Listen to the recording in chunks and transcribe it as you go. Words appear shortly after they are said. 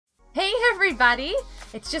Hey everybody!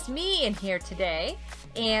 It's just me in here today,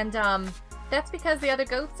 and that's because the other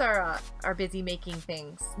goats are busy making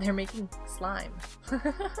things. They're making slime.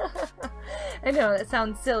 I know that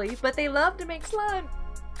sounds silly, but they love to make slime.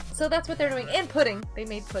 So that's what they're doing, and pudding. They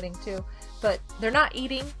made pudding too, but they're not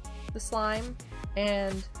eating the slime,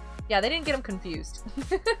 and yeah, they didn't get them confused.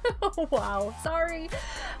 Oh, wow, sorry.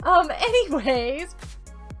 Anyways.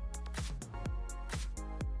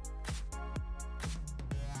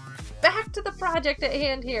 Back to the project at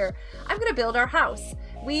hand here. I'm gonna build our house.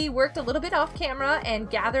 We worked a little bit off camera and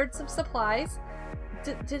gathered some supplies.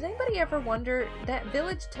 Did anybody ever wonder that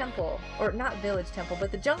village temple, or not village temple,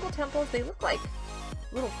 but the jungle temples, they look like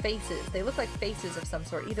little faces. They look like faces of some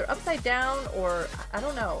sort, either upside down or I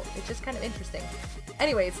don't know. It's just kind of interesting.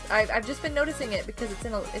 Anyways, I've just been noticing it because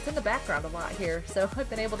it's in the background a lot here, so I've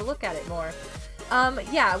been able to look at it more.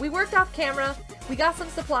 Yeah, we worked off camera. We got some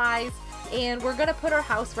supplies. And we're going to put our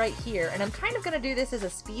house right here. And I'm kind of going to do this as a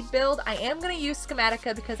speed build. I am going to use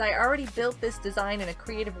Schematica because I already built this design in a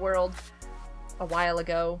Creative World a while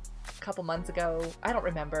ago, a couple months ago. I don't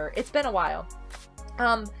remember. It's been a while.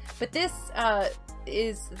 But this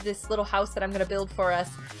is this little house that I'm going to build for us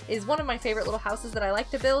is one of my favorite little houses that I like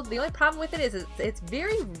to build. The only problem with it is it's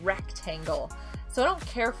very rectangle. So I don't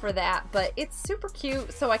care for that, but it's super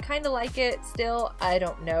cute. So I kind of like it still. I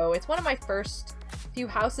don't know. It's one of my first few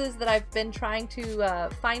houses that I've been trying to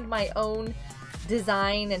find my own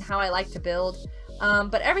design and how I like to build.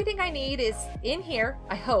 But everything I need is in here,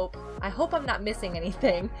 I hope. I hope I'm not missing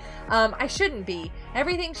anything. I shouldn't be.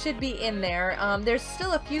 Everything should be in there. There's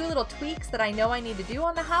still a few little tweaks that I know I need to do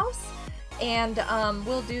on the house, and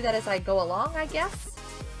we'll do that as I go along, I guess.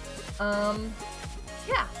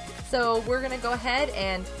 Yeah, so we're gonna go ahead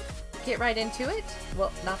and get right into it.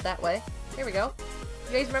 Well, not that way. Here we go.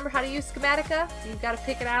 You guys remember how to use Schematica? You've got to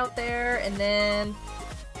pick it out there, and then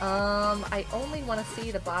I only want to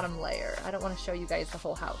see the bottom layer. I don't want to show you guys the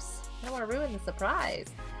whole house. I don't want to ruin the surprise.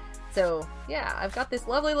 So yeah, I've got this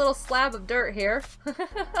lovely little slab of dirt here. I'm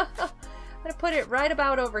gonna put it right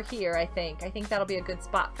about over here, I think. I think that'll be a good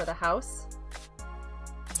spot for the house.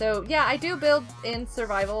 So yeah, I do build in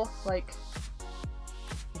survival, like,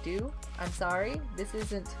 I do. I'm sorry, this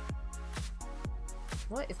isn't...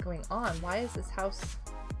 What is going on? Why is this house...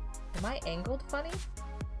 Am I angled funny?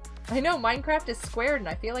 I know Minecraft is squared and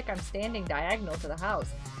I feel like I'm standing diagonal to the house.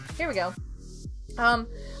 Here we go.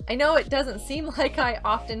 I know it doesn't seem like I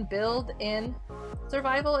often build in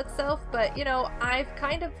survival itself, but you know, I've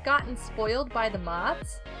kind of gotten spoiled by the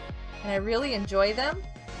mods and I really enjoy them.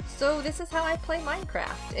 So this is how I play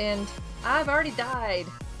Minecraft, and I've already died.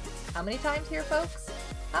 How many times here, folks?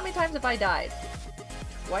 How many times have I died?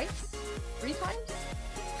 Twice? 3 times?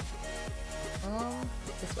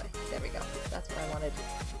 This way. There we go. That's what I wanted.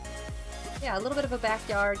 Yeah, a little bit of a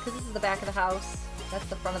backyard, because this is the back of the house. That's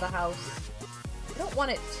the front of the house. I don't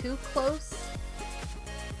want it too close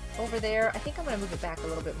over there. I think I'm going to move it back a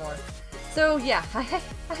little bit more. So yeah,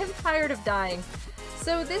 I'm tired of dying.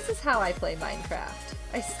 So this is how I play Minecraft.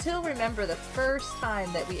 I still remember the first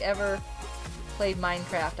time that we ever played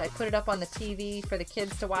Minecraft. I put it up on the TV for the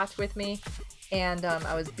kids to watch with me, and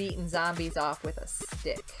I was beating zombies off with a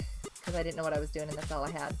stick. Because I didn't know what I was doing and that's all I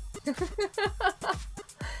had.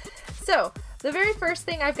 So, the very first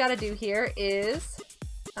thing I've got to do here is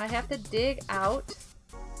I have to dig out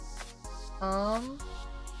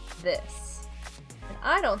this. And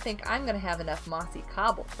I don't think I'm going to have enough mossy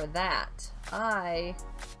cobble for that. I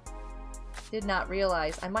did not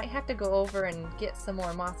realize I might have to go over and get some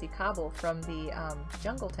more mossy cobble from the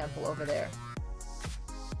jungle temple over there.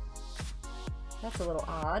 That's a little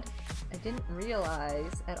odd. I didn't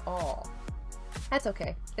realize at all. That's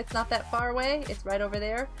okay. It's not that far away. It's right over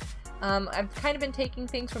there. I've kind of been taking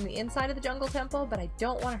things from the inside of the jungle temple, but I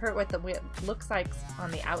don't want to hurt what it looks like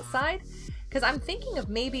on the outside. Because I'm thinking of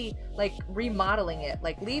maybe like remodeling it.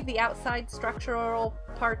 Like leave the outside structural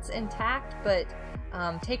parts intact, but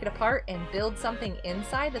take it apart and build something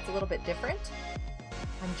inside that's a little bit different.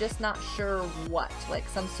 I'm just not sure what. Like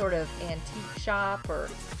some sort of antique shop or...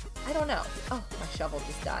 I don't know. Oh, my shovel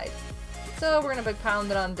just died. So we're going to be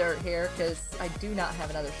pounding on dirt here because I do not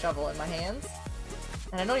have another shovel in my hands.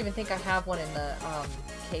 And I don't even think I have one in the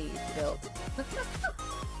cave built.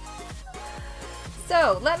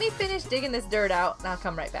 So let me finish digging this dirt out and I'll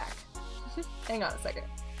come right back. Hang on a second.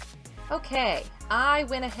 Okay, I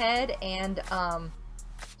went ahead and, did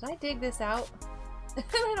I dig this out? I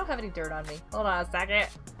don't have any dirt on me. Hold on a second.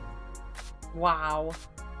 Wow.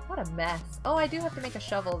 What a mess. Oh, I do have to make a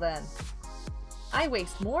shovel then. I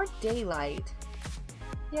waste more daylight.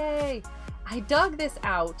 Yay. I dug this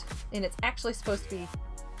out, and it's actually supposed to be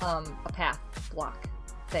a path block.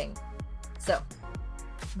 thing. So,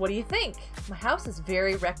 what do you think? My house is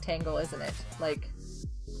very rectangle, isn't it? Like,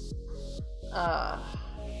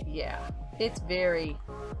 yeah. It's very,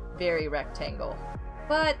 very rectangle.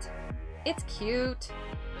 But it's cute.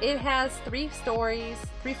 It has 3 stories,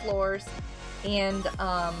 3 floors, and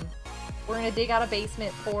we're gonna dig out a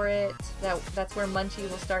basement for it. That's where Munchie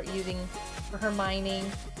will start using for her mining.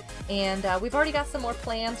 And we've already got some more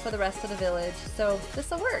plans for the rest of the village, so this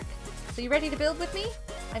will work. So you ready to build with me?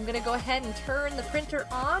 I'm gonna go ahead and turn the printer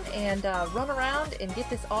on and run around and get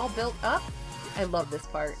this all built up. I love this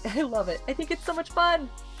part. I love it. I think it's so much fun.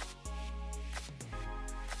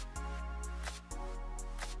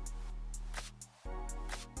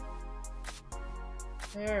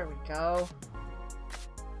 There we go.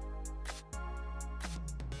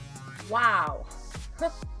 Wow.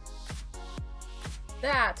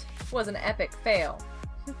 That was an epic fail.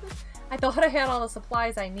 I thought I had all the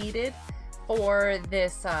supplies I needed for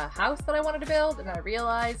this house that I wanted to build, and I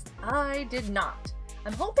realized I did not.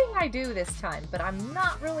 I'm hoping I do this time, but I'm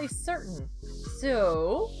not really certain.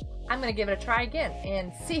 So I'm gonna give it a try again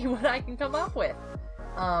and see what I can come up with.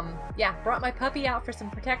 Yeah, brought my puppy out for some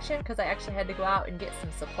protection because I actually had to go out and get some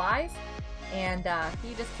supplies. And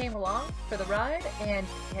he just came along for the ride, and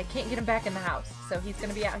I can't get him back in the house. So he's going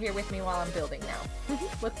to be out here with me while I'm building now.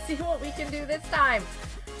 Let's see what we can do this time.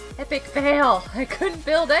 Epic fail. I couldn't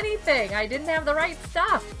build anything. I didn't have the right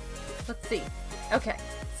stuff. Let's see. Okay,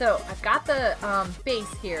 so I've got the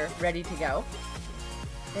base here ready to go.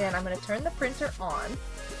 And I'm going to turn the printer on.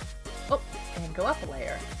 Oh, and go up a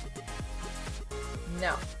layer.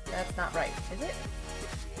 No, that's not right, is it?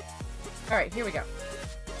 Alright, here we go.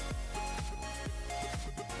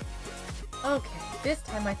 Okay, this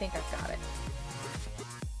time I think I've got it.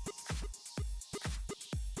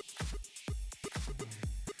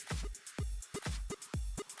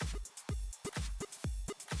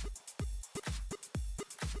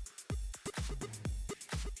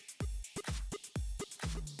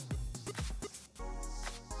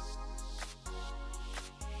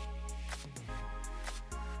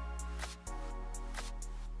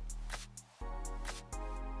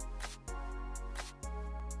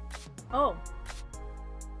 Oh.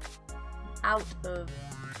 Out of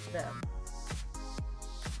them.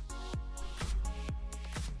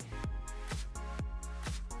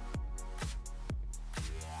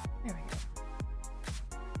 There we go.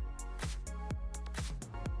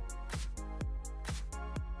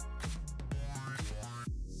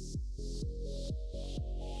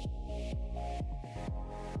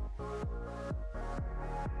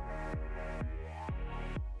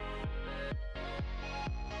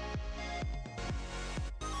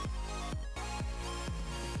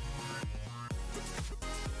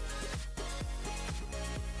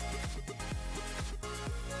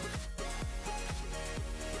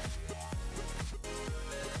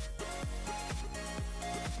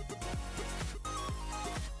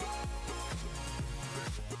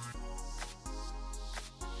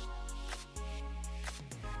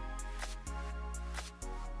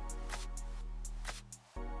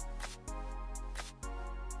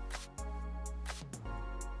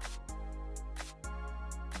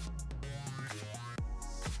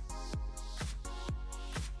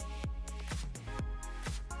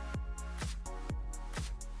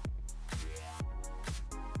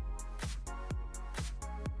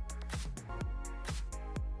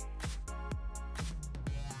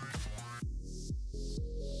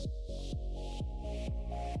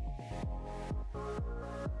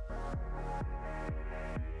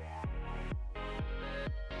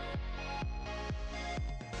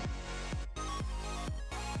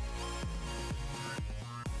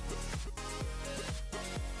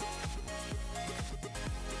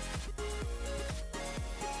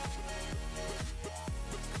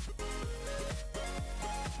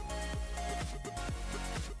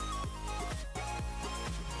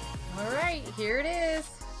 Alright, here it is.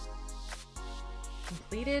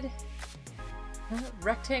 Completed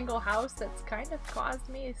rectangle house that's kind of caused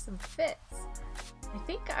me some fits. I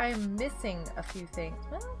think I'm missing a few things.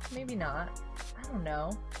 Well, maybe not. I don't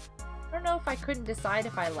know. I don't know if I couldn't decide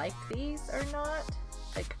if I like these or not.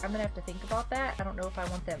 Like, I'm gonna have to think about that. I don't know if I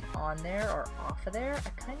want them on there or off of there. I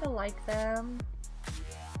kind of like them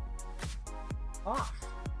off,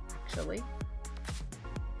 actually.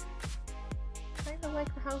 I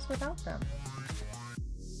like the house without them.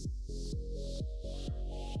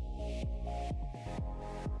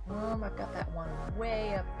 I've got that one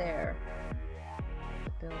way up there.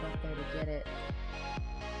 Build up there to get it.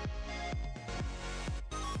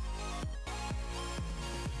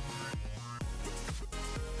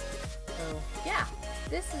 So, yeah,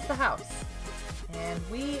 this is the house. And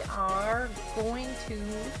we are going to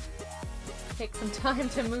take some time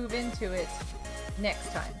to move into it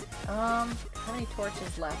next time. How many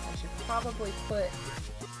torches left? I should probably put,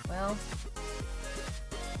 well,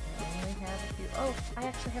 I only have a few. Oh, I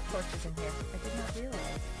actually have torches in here. I did not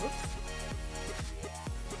realize. Whoops.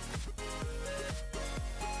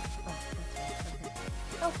 Oh, that's right. Okay.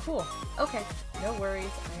 Oh, cool. Okay. No worries.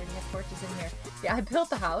 I already have torches in here. Yeah, I built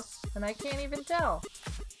the house, and I can't even tell.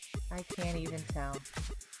 I can't even tell.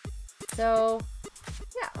 So,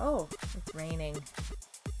 yeah. Oh, it's raining.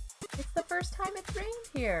 It's the first time it's rained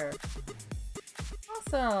here.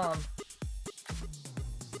 Awesome.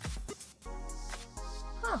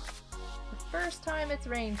 Huh. The first time it's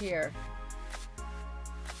rained here.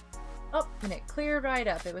 Oh, and it cleared right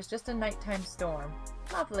up. It was just a nighttime storm.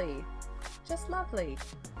 Lovely. Just lovely.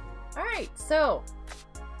 Alright, so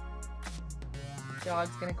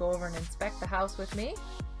dog's gonna go over and inspect the house with me.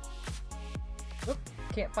 Oop,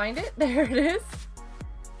 can't find it. There it is.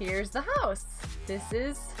 Here's the house. This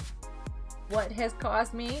is what has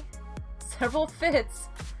caused me several fits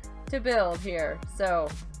to build here. So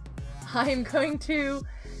I'm going to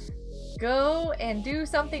go and do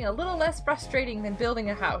something a little less frustrating than building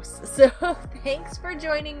a house. So thanks for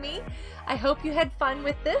joining me. I hope you had fun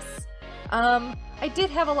with this. I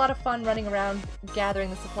did have a lot of fun running around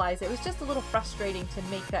gathering the supplies. It was just a little frustrating to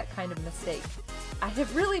make that kind of mistake. I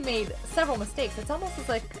have really made several mistakes. It's almost as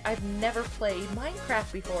like I've never played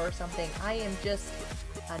Minecraft before or something. I am just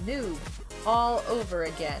a noob all over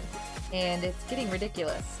again, and it's getting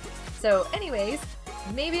ridiculous. So anyways,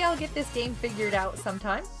 maybe I'll get this game figured out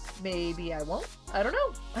sometime. Maybe I won't. I don't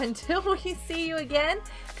know. Until we see you again,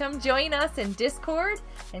 come join us in Discord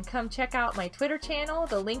and come check out my Twitter channel.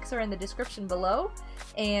 The links are in the description below.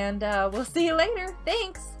 And we'll see you later.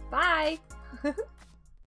 Thanks. Bye.